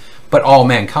 but all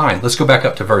mankind. Let's go back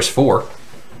up to verse 4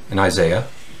 in Isaiah,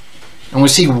 and we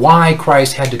see why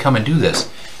Christ had to come and do this.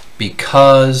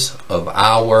 Because of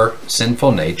our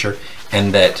sinful nature,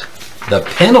 and that the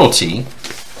penalty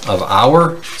of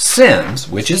our sins,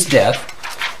 which is death,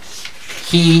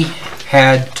 he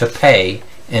had to pay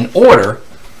in order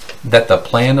that the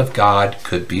plan of God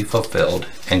could be fulfilled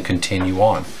and continue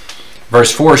on.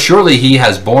 Verse 4, "Surely he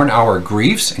has borne our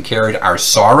griefs and carried our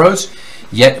sorrows,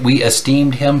 yet we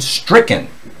esteemed him stricken,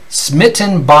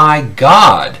 smitten by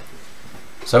God."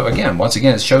 So again, once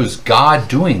again, it shows God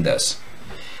doing this.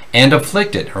 "And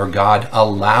afflicted," or God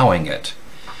allowing it.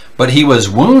 "But he was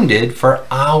wounded for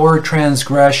our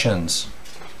transgressions.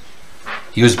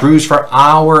 He was bruised for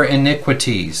our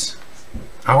iniquities,"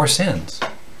 our sins.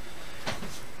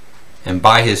 "And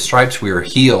by his stripes we are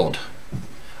healed.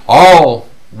 All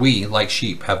we, like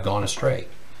sheep, have gone astray.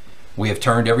 We have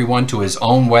turned everyone to his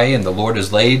own way, and the Lord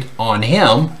has laid on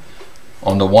him,"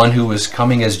 on the one who is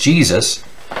coming as Jesus,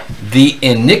 "the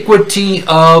iniquity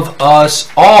of us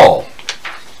all.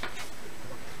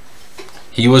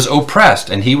 He was oppressed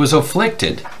and he was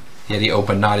afflicted, yet he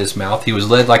opened not his mouth. He was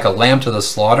led like a lamb to the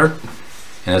slaughter,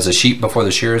 and as a sheep before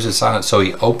the shearers is silent, so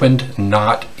he opened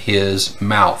not his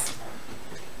mouth."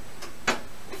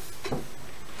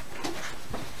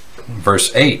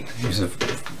 Verse 8, he said,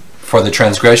 "For the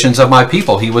transgressions of my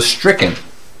people he was stricken."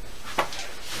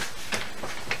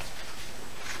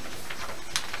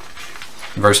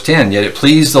 Verse 10, "Yet it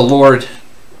pleased the Lord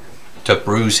to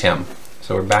bruise him."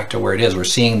 So we're back to where it is. We're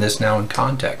seeing this now in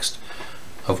context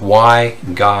of why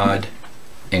God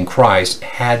in Christ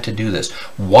had to do this,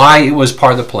 why it was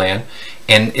part of the plan.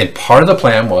 And part of the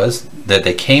plan was that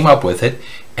they came up with it,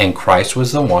 and Christ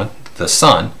was the one, the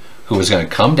Son, who was going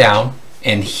to come down,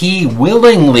 and he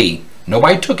willingly,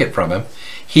 nobody took it from him,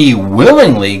 he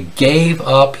willingly gave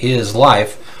up his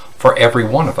life for every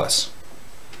one of us,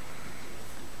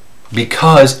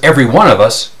 because every one of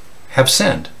us have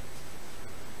sinned.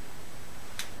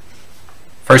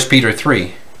 1 Peter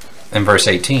 3 and verse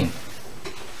 18.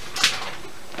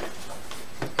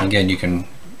 Again, you can,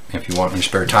 if you want in your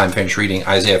spare time, finish reading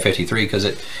Isaiah 53, because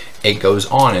it goes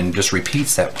on and just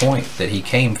repeats that point, that he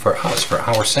came for us, for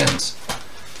our sins.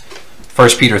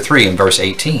 1 Peter 3 and verse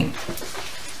 18.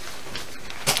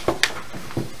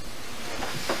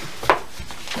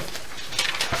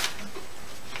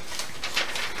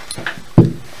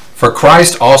 "For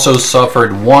Christ also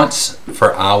suffered once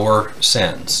for our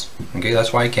sins." Okay,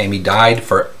 that's why he came. He died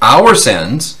for our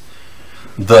sins,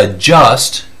 the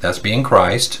just, that's being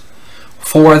Christ,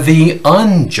 for the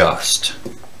unjust,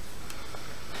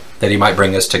 that he might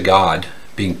bring us to God,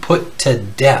 being put to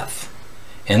death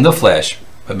in the flesh,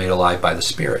 but made alive by the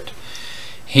Spirit.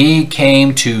 He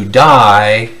came to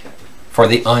die for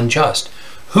the unjust.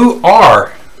 Who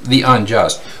are the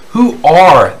unjust? Who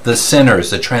are the sinners,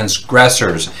 the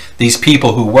transgressors, these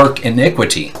people who work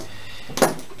iniquity?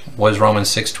 What does Romans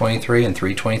 6:23 and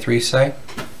 3:23 say?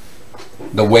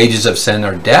 "The wages of sin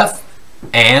are death,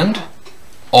 and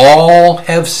all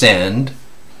have sinned,"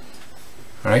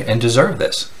 right, "and deserve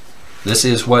this." This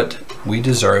is what we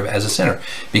deserve as a sinner.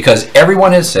 Because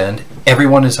everyone has sinned,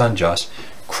 everyone is unjust.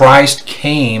 Christ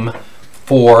came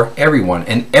for everyone,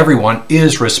 and everyone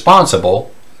is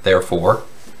responsible, therefore,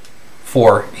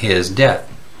 for his death.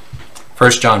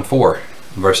 1 John 4,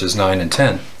 verses 9 and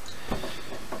 10.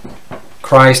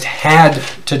 Christ had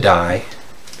to die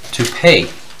to pay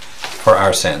for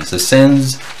our sins, the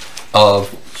sins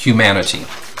of humanity.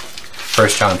 1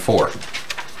 John 4,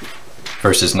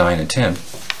 verses 9 and 10.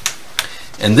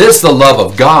 And this, the love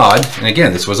of God, and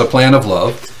again, this was a plan of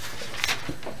love,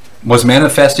 was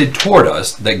manifested toward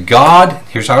us, that God,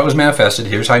 here's how it was manifested,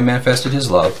 here's how he manifested his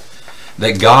love,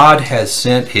 that God has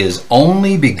sent his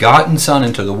only begotten Son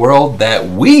into the world that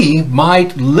we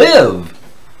might live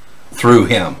through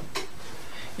him.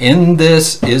 In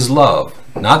this is love,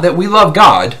 not that we love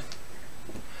God,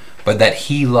 but that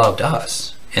he loved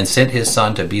us and sent his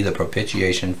Son to be the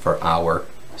propitiation for our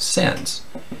sins.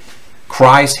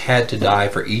 Christ had to die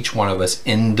for each one of us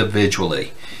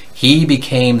individually. He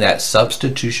became that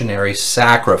substitutionary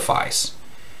sacrifice.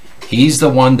 He's the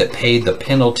one that paid the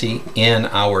penalty in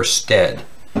our stead,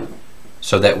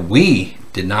 so that we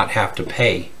did not have to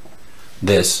pay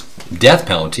this death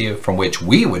penalty from which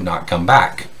we would not come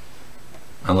back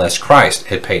unless Christ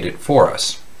had paid it for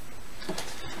us.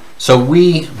 So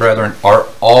we, brethren, are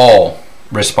all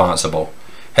responsible.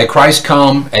 Had Christ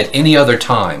come at any other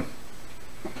time,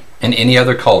 in any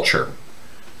other culture,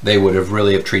 they would have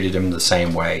really have treated him the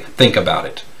same way. Think about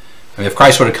it. I mean, if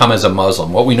Christ would have come as a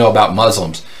Muslim, what we know about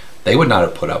Muslims, they would not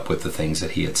have put up with the things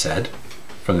that he had said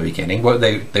from the beginning. Well,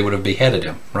 they would have beheaded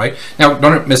him, right? Now,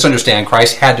 don't misunderstand.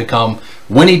 Christ had to come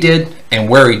when he did and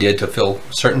where he did to fulfill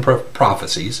certain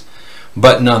prophecies.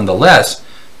 But nonetheless,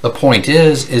 the point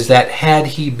is that had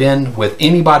he been with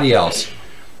anybody else,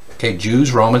 okay,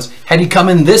 Jews, Romans, had he come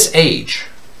in this age,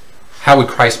 how would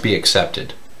Christ be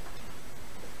accepted?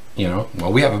 You know,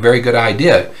 well, we have a very good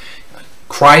idea.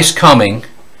 Christ coming,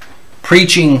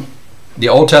 preaching the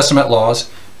Old Testament laws,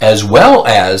 as well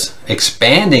as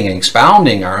expanding and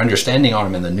expounding our understanding on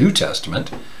them in the New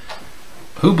Testament.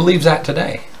 Who believes that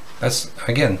today? That's,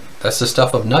 again, that's the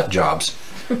stuff of nut jobs.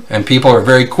 And people are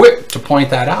very quick to point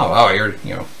that out. Oh,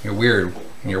 you're weird,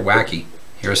 you're wacky,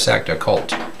 you're a sect, a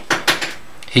cult.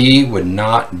 He would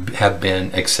not have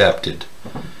been accepted.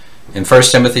 In 1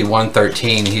 Timothy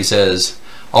 1:13, he says,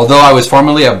 although I was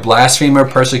formerly a blasphemer,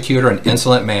 persecutor, and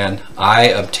insolent man, I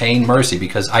obtained mercy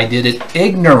because I did it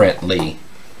ignorantly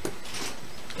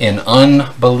in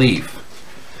unbelief.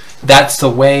 That's the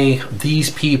way these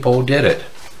people did it,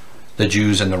 the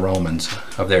Jews and the Romans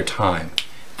of their time.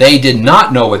 They did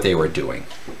not know what they were doing.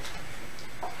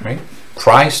 Right?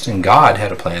 Christ and God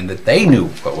had a plan that they knew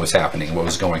what was happening, what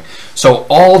was going. So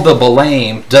all the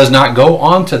blame does not go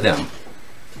onto them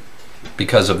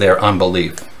because of their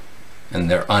unbelief and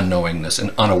their unknowingness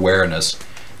and unawareness.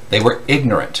 They were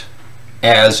ignorant,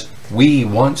 as we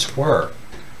once were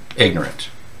ignorant.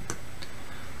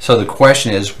 So the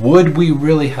question is, would we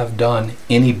really have done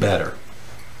any better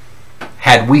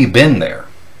had we been there?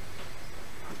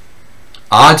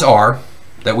 Odds are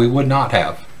that we would not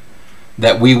have.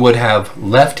 That we would have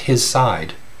left his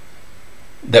side.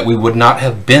 That we would not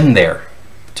have been there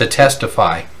to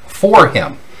testify for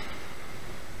him.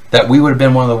 That we would have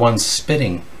been one of the ones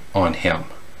spitting on him.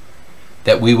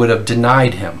 That we would have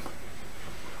denied him.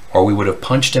 Or we would have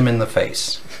punched him in the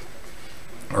face.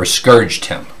 Or scourged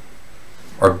him.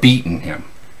 Or beaten him.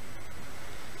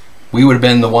 We would have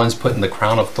been the ones putting the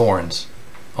crown of thorns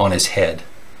on his head.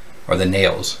 Or the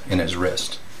nails in his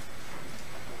wrist.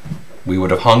 We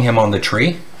would have hung him on the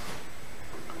tree,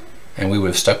 and we would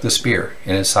have stuck the spear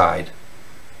in his side,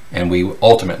 and we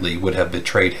ultimately would have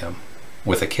betrayed him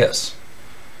with a kiss.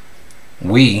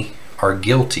 We are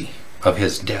guilty of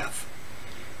his death,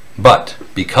 but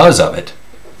because of it,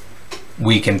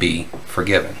 we can be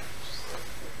forgiven.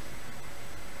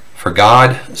 For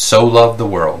God so loved the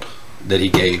world that he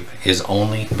gave his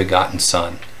only begotten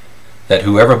Son, that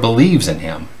whoever believes in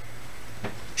him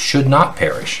should not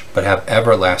perish, but have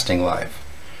everlasting life.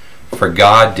 For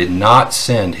God did not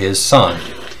send his Son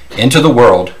into the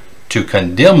world to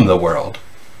condemn the world,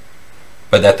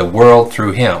 but that the world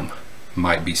through him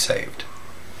might be saved.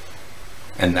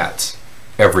 And that's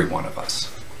every one of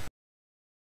us.